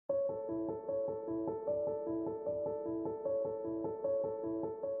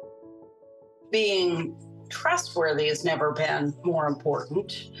being trustworthy has never been more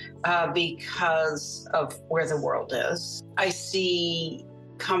important because of where the world is. I see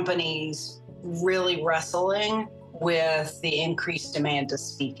companies really wrestling with the increased demand to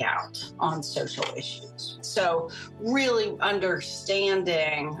speak out on social issues. So really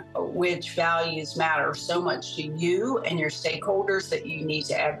understanding which values matter so much to you and your stakeholders that you need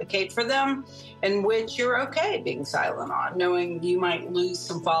to advocate for them, and which you're okay being silent on, knowing you might lose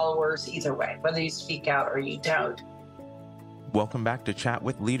some followers either way, whether you speak out or you don't. Welcome back to Chat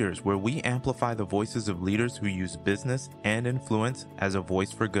with Leaders, where we amplify the voices of leaders who use business and influence as a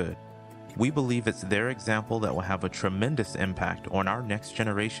voice for good. We believe it's their example that will have a tremendous impact on our next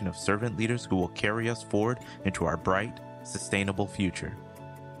generation of servant leaders who will carry us forward into our bright, sustainable future.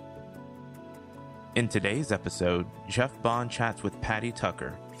 In today's episode, Jeff Bond chats with Patty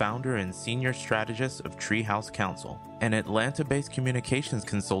Tucker, founder and senior strategist of Treehouse Counsel, an Atlanta-based communications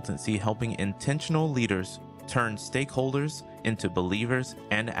consultancy helping intentional leaders turn stakeholders into believers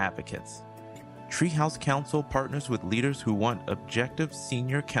and advocates. Treehouse Counsel partners with leaders who want objective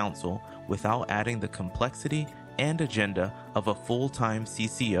senior counsel without adding the complexity and agenda of a full-time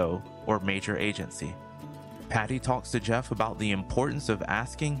CCO or major agency. Patty talks to Jeff about the importance of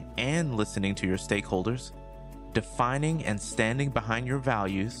asking and listening to your stakeholders, defining and standing behind your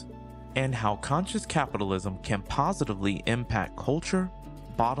values, and how conscious capitalism can positively impact culture,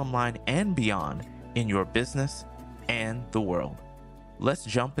 bottom line, and beyond in your business and the world. Let's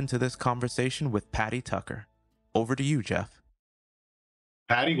jump into this conversation with Patty Tucker. Over to you, Jeff.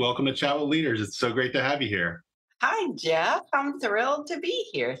 Patty, welcome to Chat with Leaders. It's so great to have you here. Hi, Jeff. I'm thrilled to be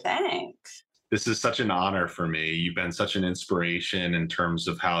here. Thanks. This is such an honor for me. You've been such an inspiration in terms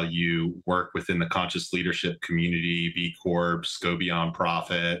of how you work within the conscious leadership community, B Corps, Go Beyond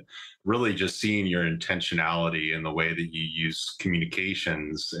Profit, really just seeing your intentionality in the way that you use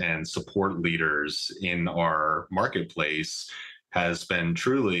communications and support leaders in our marketplace has been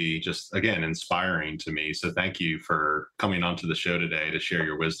truly just, again, inspiring to me. So thank you for coming onto the show today to share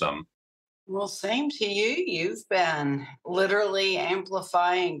your wisdom. Well, same to you. You've been literally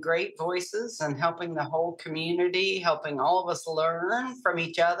amplifying great voices and helping the whole community, helping all of us learn from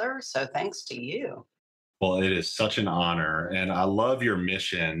each other. So thanks to you. Well, it is such an honor. And I love your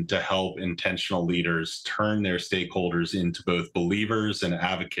mission to help intentional leaders turn their stakeholders into both believers and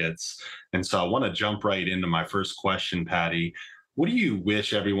advocates. And so I want to jump right into my first question, Patty. What do you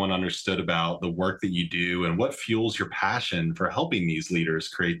wish everyone understood about the work that you do, and what fuels your passion for helping these leaders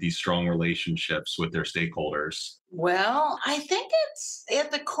create these strong relationships with their stakeholders? Well, I think it's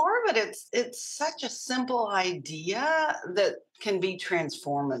at the core of it, it's such a simple idea that can be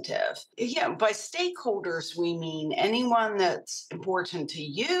transformative. Yeah, by stakeholders, we mean anyone that's important to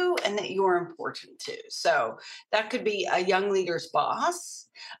you and that you're important to. So that could be a young leader's boss,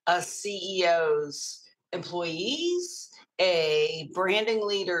 a CEO's employees, a branding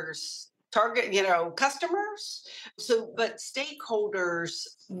leader's target, customers. So, but stakeholders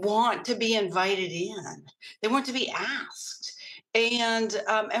want to be invited in. They want to be asked. And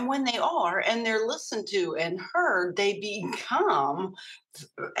when they are, and they're listened to and heard, they become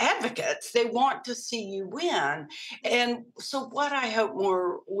advocates. They want to see you win. And so what I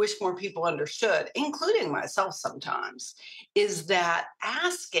wish more people understood, including myself sometimes, is that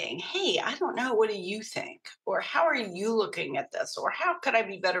asking, hey, I don't know, what do you think? Or how are you looking at this? Or how could I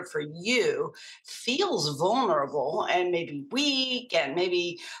be better for you? Feels vulnerable and maybe weak and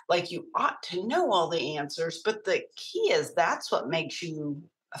maybe like you ought to know all the answers. But the key is that's what makes you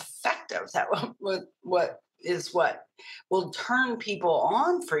effective. That what will turn people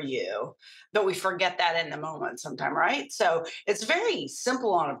on for you, but we forget that in the moment sometime, right? So it's very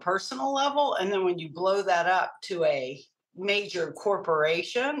simple on a personal level. And then when you blow that up to a major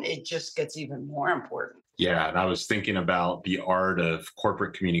corporation, it just gets even more important. Yeah, and I was thinking about the art of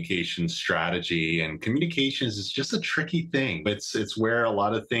corporate communication strategy, and communications is just a tricky thing. It's where a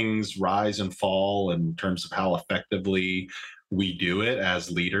lot of things rise and fall in terms of how effectively we do it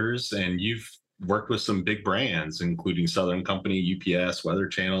as leaders. And you've worked with some big brands, including Southern Company, UPS, Weather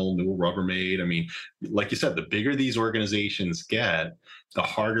Channel, Newell Rubbermaid. I mean, like you said, the bigger these organizations get, the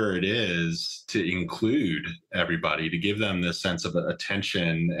harder it is to include everybody, to give them this sense of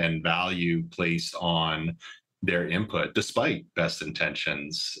attention and value placed on their input, despite best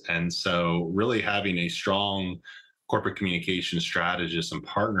intentions. And so really having a strong corporate communication strategist and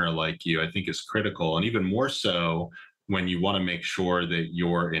partner like you, I think is critical. And even more so when you want to make sure that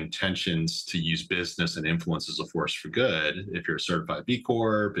your intentions to use business and influence as a force for good, if you're a certified B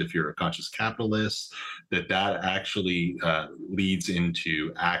Corp, if you're a conscious capitalist, that actually leads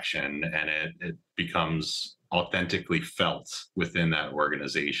into action and it becomes authentically felt within that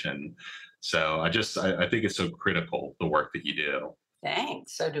organization. So I think it's so critical, the work that you do.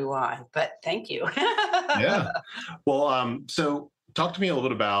 Thanks. So do I, but thank you. Yeah. Well, so talk to me a little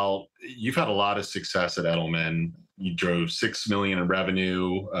bit about, you've had a lot of success at Edelman. You drove 6 million in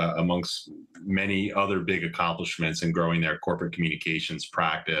revenue, amongst many other big accomplishments in growing their corporate communications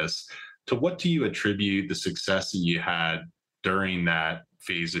practice. To what do you attribute the success that you had during that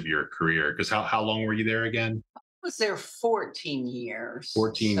phase of your career? Because how long were you there again? Was there 14 years.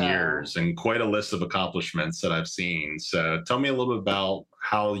 14 So, years and quite a list of accomplishments that I've seen. So tell me a little bit about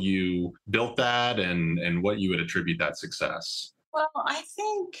how you built that and what you would attribute that success. well, I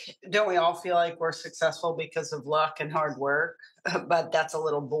think, don't we all feel like we're successful because of luck and hard work? But that's a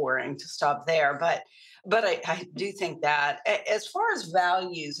little boring to stop there. But I do think that as far as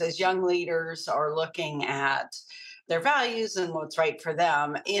values, as young leaders are looking at their values and what's right for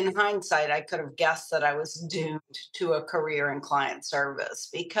them, in hindsight, I could have guessed that I was doomed to a career in client service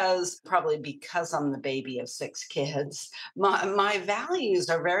because probably because I'm the baby of six kids, my values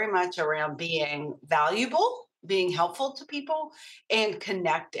are very much around being valuable, being helpful to people, and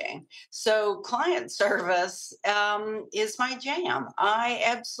connecting. So, client service is my jam. I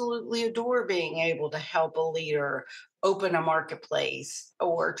absolutely adore being able to help a leader open a marketplace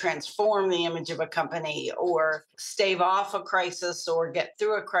or transform the image of a company or stave off a crisis or get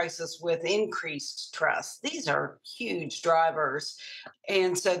through a crisis with increased trust. These are huge drivers.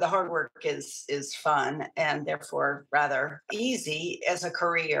 And so the hard work is fun and therefore rather easy as a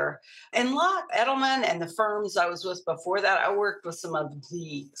career. And Locke, Edelman, and the firms I was with before that, I worked with some of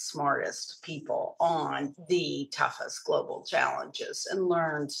the smartest people on the toughest global challenges and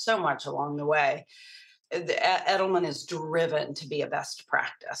learned so much along the way. Edelman is driven to be a best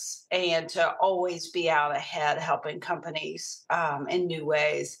practice and to always be out ahead, helping companies in new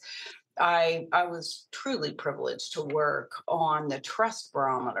ways. I was truly privileged to work on the Trust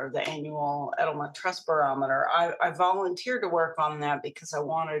Barometer, the annual Edelman Trust Barometer. I volunteered to work on that because I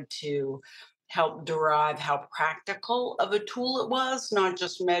wanted to help derive how practical of a tool it was, not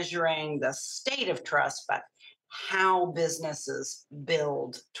just measuring the state of trust, but how businesses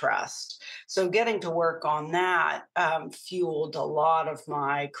build trust. So getting to work on that fueled a lot of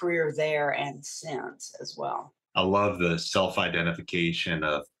my career there and since as well. I love the self identification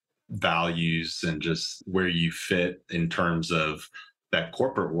of values and just where you fit in terms of that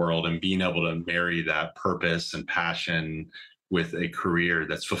corporate world and being able to marry that purpose and passion with a career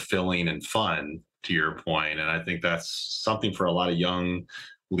that's fulfilling and fun, to your point. And I think that's something for a lot of young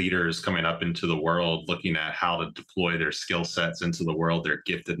leaders coming up into the world, looking at how to deploy their skill sets into the world, their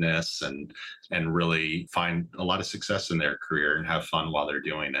giftedness, and really find a lot of success in their career and have fun while they're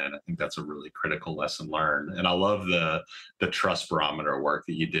doing it. I think that's a really critical lesson learned. And I love the trust barometer work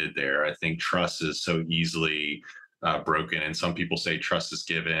that you did there. I think trust is so easily broken, and some people say trust is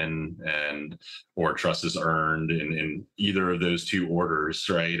given and or trust is earned in either of those two orders,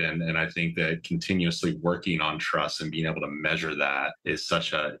 right? And I think that continuously working on trust and being able to measure that is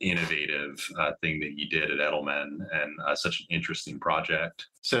such an innovative thing that you did at Edelman, and such an interesting project.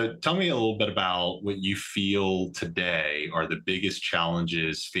 So tell me a little bit about what you feel today are the biggest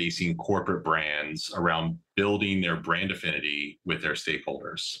challenges facing corporate brands around building their brand affinity with their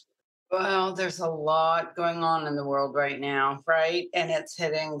stakeholders. Well, there's a lot going on in the world right now, right? And it's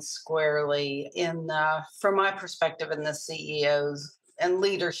hitting squarely in the, from my perspective, in the CEOs and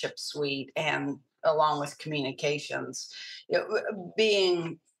leadership suite, and along with communications.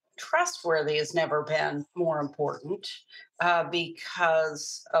 Being trustworthy has never been more important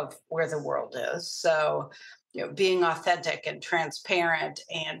because of where the world is. So, being authentic and transparent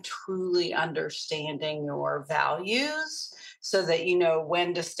and truly understanding your values so that you know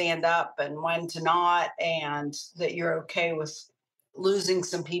when to stand up and when to not, and that you're okay with losing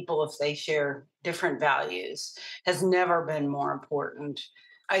some people if they share different values has never been more important.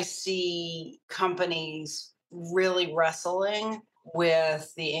 I see companies really wrestling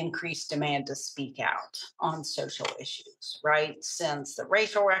with the increased demand to speak out on social issues, right? Since the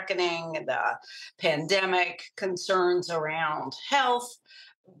racial reckoning, the pandemic, concerns around health,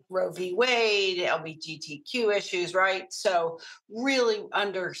 Roe v. Wade, LGBTQ issues, right? So, really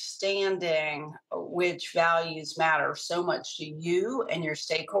understanding which values matter so much to you and your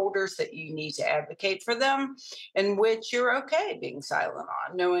stakeholders that you need to advocate for them, and which you're okay being silent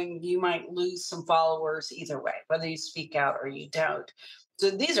on, knowing you might lose some followers either way, whether you speak out or you don't.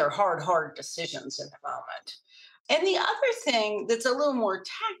 So, these are hard decisions in the moment. And the other thing that's a little more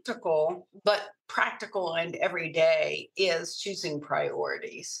tactical, but practical and everyday, is choosing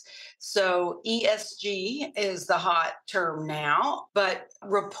priorities. So ESG is the hot term now, but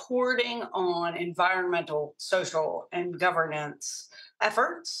reporting on environmental, social, and governance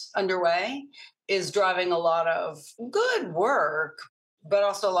efforts underway is driving a lot of good work, but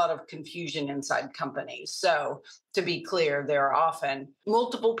also a lot of confusion inside companies. So, to be clear, there are often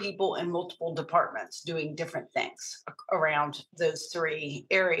multiple people in multiple departments doing different things around those three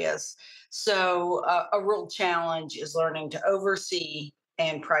areas. So, a real challenge is learning to oversee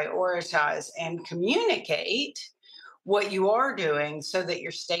and prioritize and communicate what you are doing so that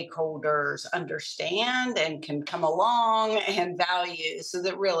your stakeholders understand and can come along and value, so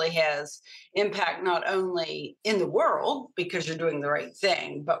that really has impact not only in the world because you're doing the right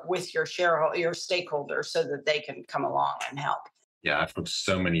thing, but with your stakeholders so that they can come along and help. Yeah, I've heard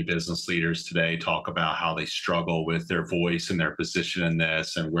so many business leaders today talk about how they struggle with their voice and their position in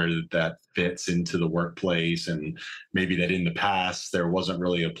this and where that fits into the workplace. And maybe that in the past, there wasn't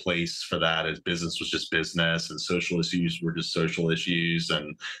really a place for that, as business was just business and social issues were just social issues.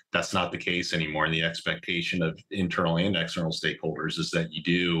 And that's not the case anymore. And the expectation of internal and external stakeholders is that you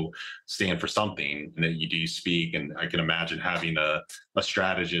do stand for something and that you do speak. And I can imagine having a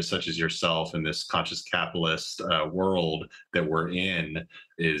strategist such as yourself in this conscious capitalist world that we're in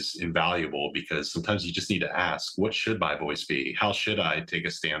is invaluable, because sometimes you just need to ask, what should my voice be? How should I take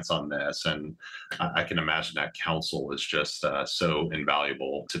a stance on this? And I can imagine that counsel is just so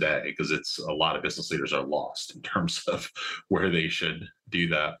invaluable today, because it's a lot of business leaders are lost in terms of where they should do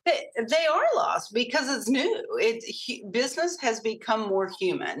that. They are lost because it's new. Business has become more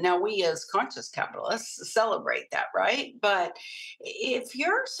human. Now, we as conscious capitalists celebrate that, right? But if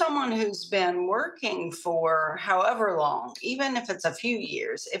you're someone who's been working for however long, even if it's a few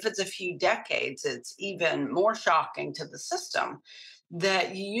years, if it's a few decades, it's even more shocking to the system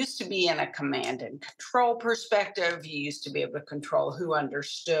that you used to be in a command and control perspective. You used to be able to control who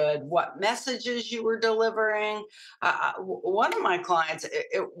understood what messages you were delivering. One of my clients,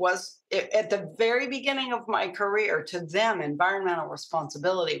 at the very beginning of my career, to them, environmental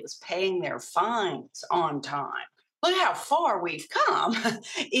responsibility was paying their fines on time. Look how far we've come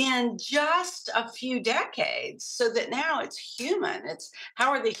in just a few decades, so that now it's human. It's how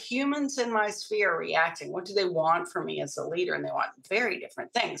are the humans in my sphere reacting? What do they want from me as a leader? And they want very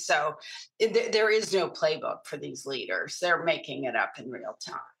different things. So there is no playbook for these leaders. They're making it up in real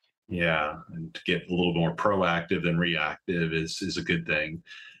time. Yeah, and to get a little more proactive than reactive is a good thing.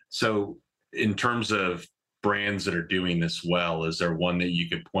 So in terms of brands that are doing this well, is there one that you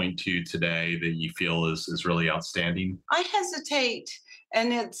could point to today that you feel is really outstanding? I hesitate,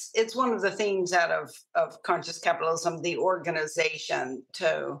 and it's one of the themes out of conscious capitalism, the organization,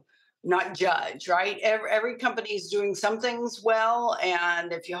 to not judge, right? Every company is doing some things well,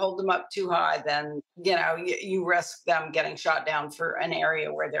 and if you hold them up too high, then you risk them getting shot down for an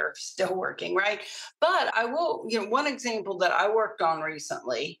area where they're still working, right? But I will, one example that I worked on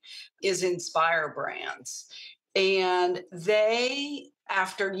recently is Inspire Brands. And they,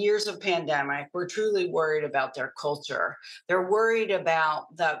 after years of pandemic, were truly worried about their culture. They're worried about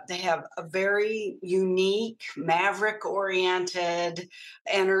they have a very unique, maverick-oriented,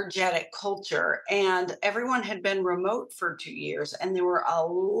 energetic culture. And everyone had been remote for 2 years. And there were a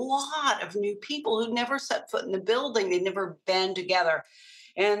lot of new people who'd never set foot in the building. They'd never been together.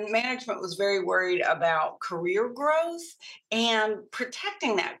 And management was very worried about career growth and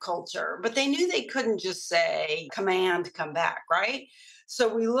protecting that culture. But they knew they couldn't just say, command, come back, right?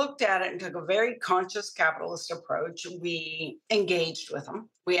 So we looked at it and took a very conscious capitalist approach. We engaged with them.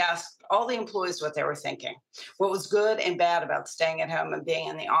 We asked all the employees what they were thinking, what was good and bad about staying at home and being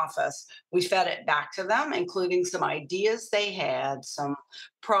in the office. We fed it back to them, including some ideas they had, some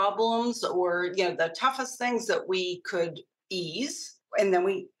problems, or the toughest things that we could ease. And then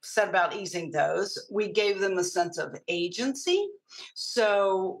we set about easing those. We gave them a sense of agency.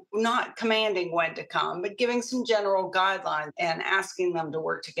 So not commanding when to come, but giving some general guidelines and asking them to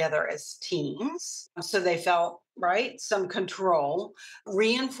work together as teams. So they felt, right, some control,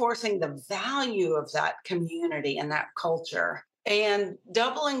 reinforcing the value of that community and that culture. And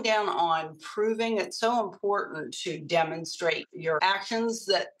doubling down on proving it's so important to demonstrate your actions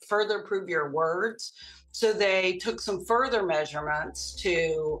that further prove your words. So they took some further measurements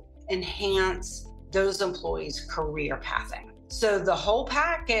to enhance those employees' career pathing. So the whole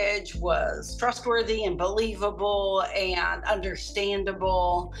package was trustworthy and believable and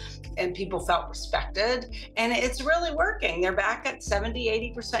understandable, and people felt respected. And it's really working. They're back at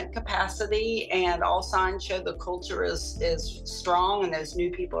 70-80% capacity, and all signs show the culture is strong and those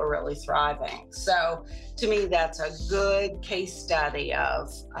new people are really thriving. So to me, that's a good case study of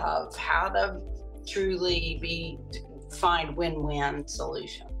how to truly find win-win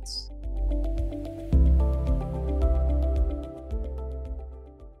solutions.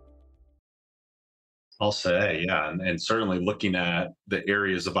 I'll say, yeah. And certainly looking at the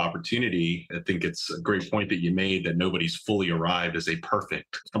areas of opportunity, I think it's a great point that you made that nobody's fully arrived as a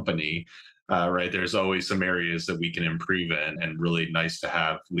perfect company. Right. There's always some areas that we can improve in, and really nice to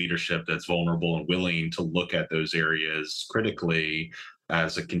have leadership that's vulnerable and willing to look at those areas critically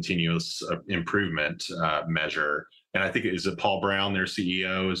as a continuous improvement measure. And I think, is it Paul Brown, their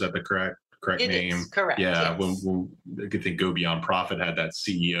CEO? Is that the correct It is name? correct. Yeah, Yes. when I could think Go Beyond Profit had that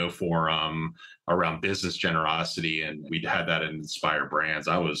CEO forum around business generosity, and we'd had that in Inspire Brands.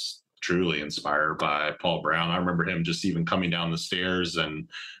 I was truly inspired by Paul Brown. I remember him just even coming down the stairs, and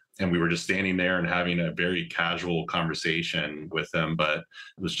we were just standing there and having a very casual conversation with him, but I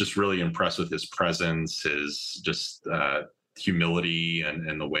was just really impressed with his presence, his just humility,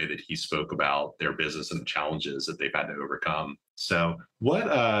 and the way that he spoke about their business and the challenges that they've had to overcome. So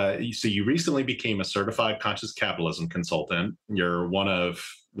so you recently became a certified conscious capitalism consultant. You're one of,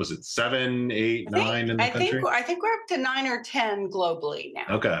 was it seven, eight, nine in the country? I think we're up to 9 or 10 globally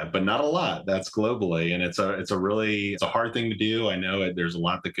now. Okay, but not a lot. That's globally, and it's a hard thing to do. I know there's a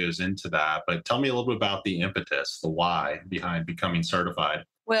lot that goes into that, but tell me a little bit about the impetus, the why behind becoming certified.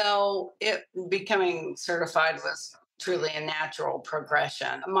 Well, it becoming certified was truly a natural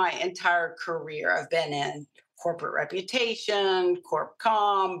progression. My entire career, I've been in corporate reputation, corp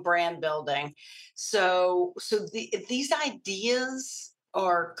com, brand building. These ideas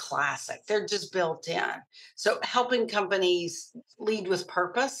are classic. They're just built in. So helping companies lead with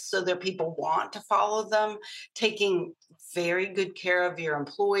purpose so that people want to follow them, taking very good care of your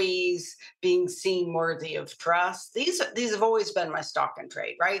employees, being seen worthy of trust. These have always been my stock and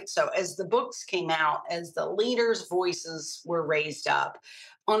trade, right? So as the books came out, as the leaders' voices were raised up,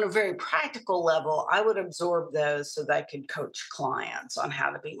 on a very practical level, I would absorb those so that I could coach clients on how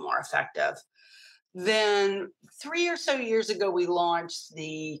to be more effective. Then 3 or so years ago, we launched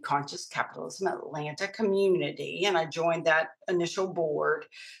the Conscious Capitalism Atlanta community, and I joined that initial board.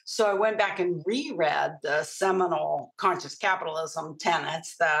 So I went back and reread the seminal Conscious Capitalism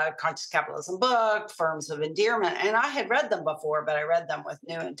tenets, the Conscious Capitalism book, Firms of Endearment, and I had read them before, but I read them with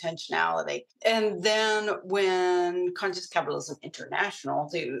new intentionality. And then when Conscious Capitalism International,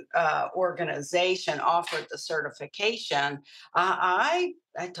 the organization, offered the certification, I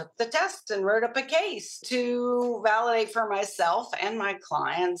took the test and wrote up a case to validate for myself and my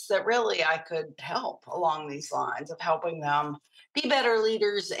clients that really I could help along these lines of helping them be better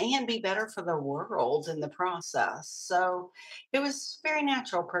leaders and be better for the world in the process. So it was very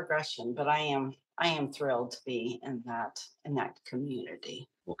natural progression, but I am thrilled to be in that community.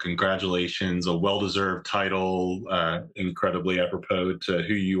 Well, congratulations, a well-deserved title, incredibly apropos to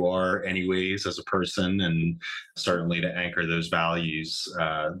who you are, anyways, as a person, and certainly to anchor those values,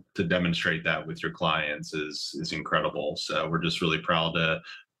 to demonstrate that with your clients is incredible. So we're just really proud to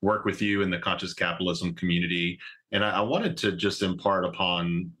work with you in the conscious capitalism community. And I wanted to just impart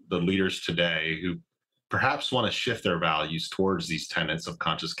upon the leaders today who perhaps want to shift their values towards these tenets of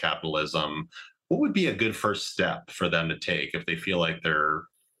conscious capitalism. What would be a good first step for them to take if they feel like they're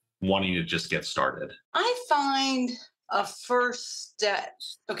wanting to just get started? I find a first step.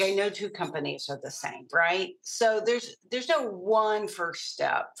 Okay, no two companies are the same, right? So there's no one first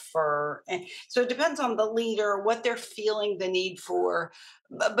step for, and so it depends on the leader, what they're feeling the need for,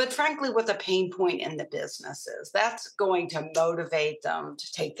 but frankly, what the pain point in the business is. That's going to motivate them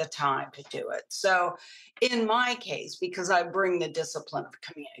to take the time to do it. So in my case, because I bring the discipline of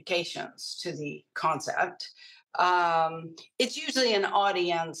communications to the concept, it's usually an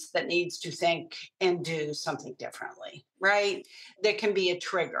audience that needs to think and do something differently, right? There can be a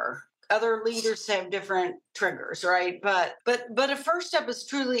trigger. Other leaders have different triggers, right? But a first step is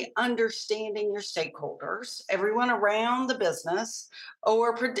truly understanding your stakeholders, everyone around the business,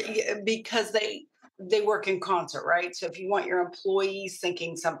 because they work in concert, right? So if you want your employees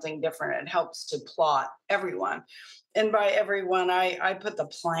thinking something different, it helps to plot everyone. And by everyone, I put the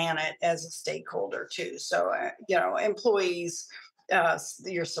planet as a stakeholder too. So, employees,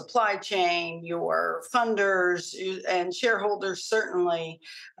 your supply chain, your funders, and shareholders, certainly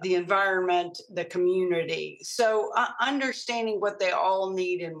the environment, the community. So, understanding what they all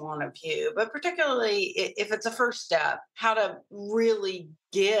need and want of you, but particularly if it's a first step, how to really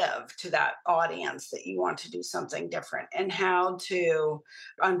give to that audience that you want to do something different and how to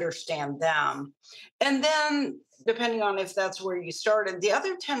understand them. And then depending on if that's where you started, the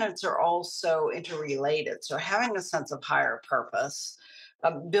other tenets are also interrelated. So having a sense of higher purpose,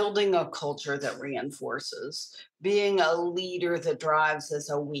 building a culture that reinforces, being a leader that drives as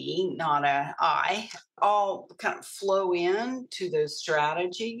a we, not a I, all kind of flow in to those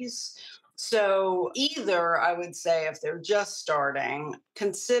strategies. So either, I would say, if they're just starting,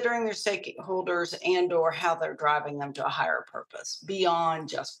 considering their stakeholders and or how they're driving them to a higher purpose beyond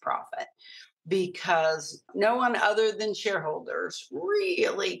just profit. Because no one other than shareholders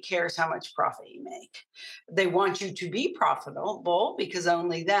really cares how much profit you make. They want you to be profitable because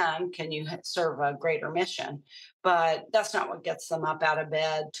only then can you serve a greater mission. But that's not what gets them up out of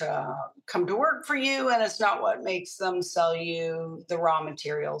bed to come to work for you. And it's not what makes them sell you the raw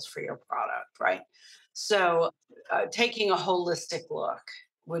materials for your product, right? So taking a holistic look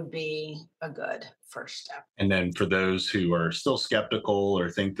would be a good first step. And then for those who are still skeptical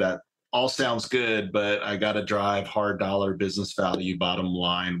or think that all sounds good, but I got to drive hard dollar business value bottom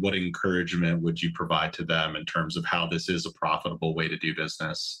line, what encouragement would you provide to them in terms of how this is a profitable way to do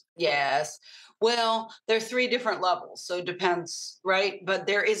business? Yes. Well, there are 3 different levels, so it depends, right? But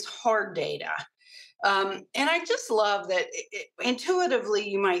there is hard data. And I just love that intuitively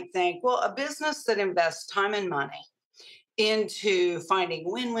you might think, well, a business that invests time and money into finding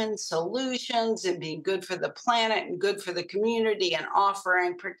win-win solutions and being good for the planet and good for the community and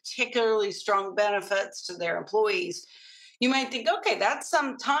offering particularly strong benefits to their employees, you might think, okay, that's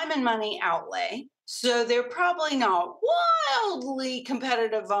some time and money outlay. So they're probably not wildly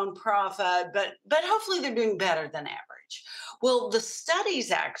competitive on profit, but hopefully they're doing better than average. Well, the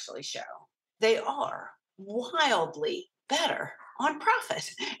studies actually show they are wildly better on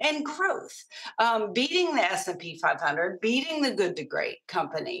profit and growth, beating the S&P 500, beating the good to great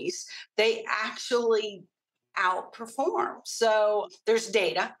companies. They actually outperform. So there's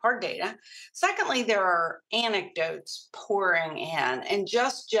data, hard data. Secondly, there are anecdotes pouring in. And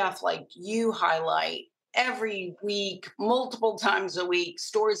just, Jeff, like you highlight every week, multiple times a week,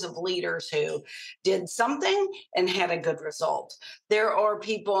 stories of leaders who did something and had a good result. There are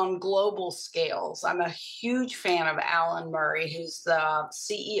people on global scales. I'm a huge fan of Alan Murray, who's the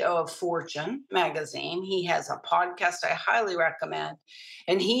CEO of Fortune magazine. He has a podcast I highly recommend.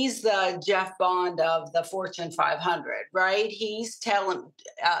 And he's the Jeff Bond of the Fortune 500, right? He's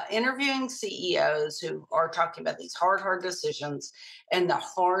interviewing CEOs who are talking about these hard decisions and the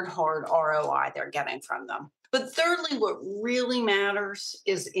hard ROI they're getting from them. But thirdly, what really matters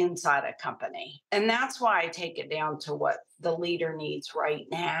is inside a company. And that's why I take it down to what the leader needs right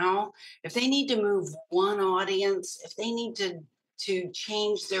now. If they need to move one audience, if they need to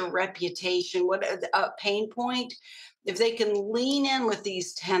change their reputation, what a pain point, if they can lean in with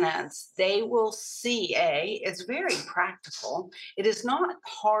these tenets, they will see, it's very practical. It is not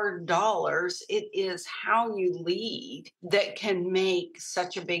hard dollars. It is how you lead that can make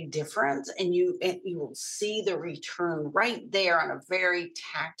such a big difference. And you will see the return right there on a very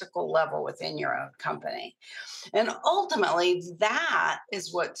tactical level within your own company. And ultimately, that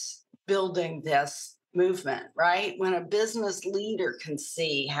is what's building this movement, right? When a business leader can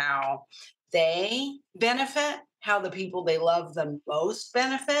see how they benefit, how the people they love the most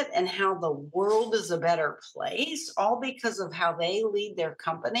benefit, and how the world is a better place, all because of how they lead their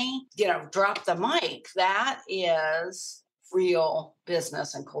company, drop the mic. That is real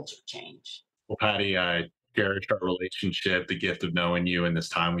business and culture change. Well, Patty, I cherish our relationship, the gift of knowing you and this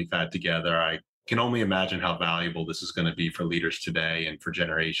time we've had together. I can only imagine how valuable this is going to be for leaders today and for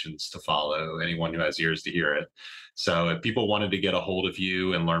generations to follow, anyone who has ears to hear it. So if people wanted to get a hold of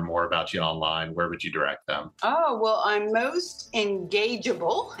you and learn more about you online, where would you direct them? Oh, well, I'm most engaged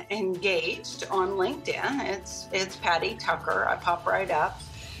on LinkedIn. It's Patty Tucker. I pop right up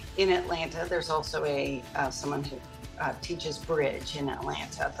in Atlanta. There's also someone who teaches bridge in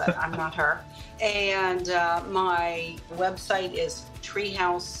Atlanta, but I'm not her. And my website is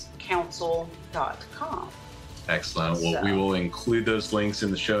treehousecouncil.com. Excellent. Well, we will include those links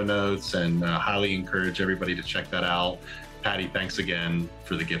in the show notes and highly encourage everybody to check that out. Patty, thanks again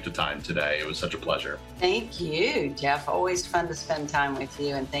for the gift of time today. It was such a pleasure. Thank you, Jeff. Always fun to spend time with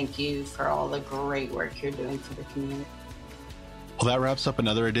you. And thank you for all the great work you're doing for the community. Well, that wraps up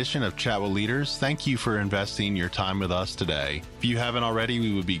another edition of Chat with Leaders. Thank you for investing your time with us today. If you haven't already,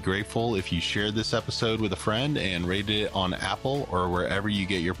 we would be grateful if you shared this episode with a friend and rated it on Apple or wherever you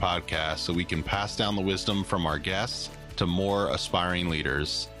get your podcasts so we can pass down the wisdom from our guests to more aspiring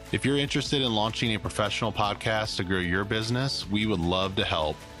leaders. If you're interested in launching a professional podcast to grow your business, we would love to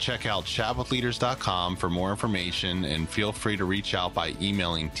help. Check out chatwithleaders.com for more information and feel free to reach out by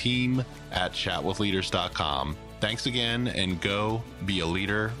emailing team@chatwithleaders.com. Thanks again, and go be a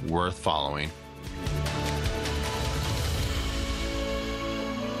leader worth following.